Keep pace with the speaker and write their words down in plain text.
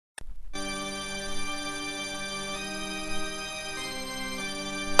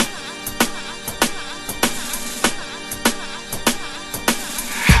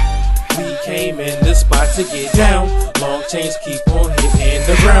spot to get down. Long chains keep on hitting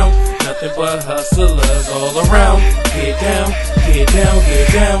the ground. Nothing but hustlers all around. Get down, get down,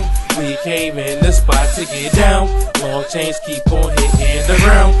 get down. We came in the spot to get down. Long chains keep on hitting the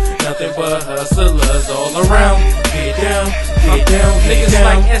ground. Nothing but hustlers all around. Get down, get down, get Niggas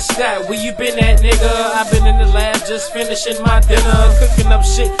down. like S-Dot, where you been at, nigga? I been in the lab just finishing my dinner. Cooking up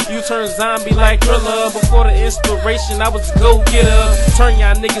shit, you turn zombie like Thriller. Before the inspiration, I was a go-getter. Turn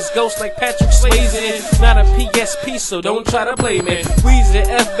y'all niggas ghost like Patrick Swayze. Not a PSP, so don't try to play me. Weezy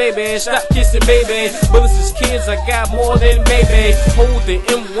F, baby, stop kissing, baby. Bullets is kids, I got more than baby. Hold the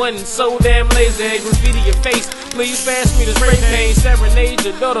M1, so damn lazy. Graffiti your face, please pass me the spray paint. Serenade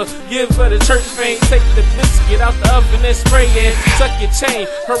your daughter, give her the church paint. Take the biscuit out the oven and spray it. Tuck your chain,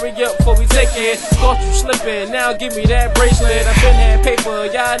 hurry up before we take it. Thought you slipping, now give me that bracelet. I been had paper,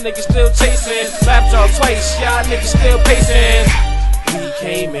 y'all niggas still chasing. Lapped y'all twice, y'all niggas still pacing. We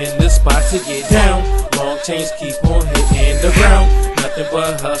came in the spot to get down. Long chains keep on hitting the ground. Nothing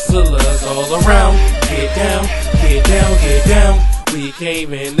but hustlers all around. Get down, get down, get down. We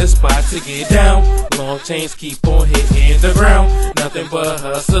came in the spot to get down. Long chains keep on hitting the ground. Nothing but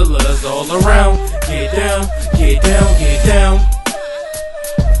hustlers all around. Get down, get down, get down.